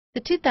The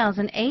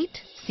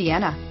 2008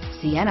 Sienna.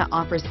 Sienna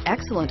offers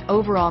excellent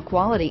overall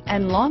quality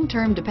and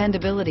long-term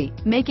dependability,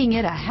 making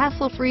it a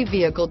hassle-free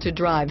vehicle to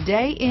drive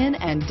day in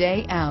and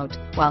day out,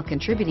 while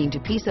contributing to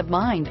peace of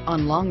mind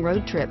on long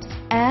road trips.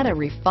 Add a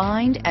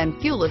refined and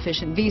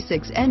fuel-efficient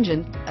V6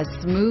 engine, a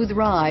smooth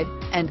ride,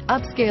 and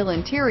upscale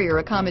interior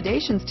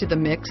accommodations to the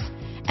mix,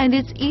 and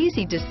it's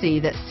easy to see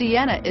that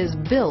Sienna is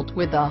built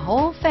with the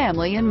whole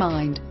family in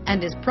mind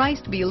and is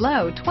priced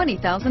below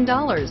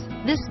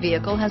 $20,000. This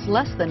vehicle has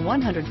less than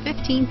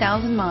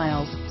 115,000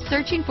 miles.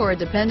 Searching for a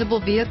dependable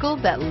vehicle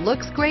that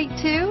looks great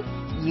too?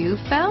 You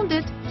found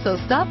it, so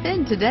stop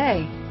in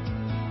today.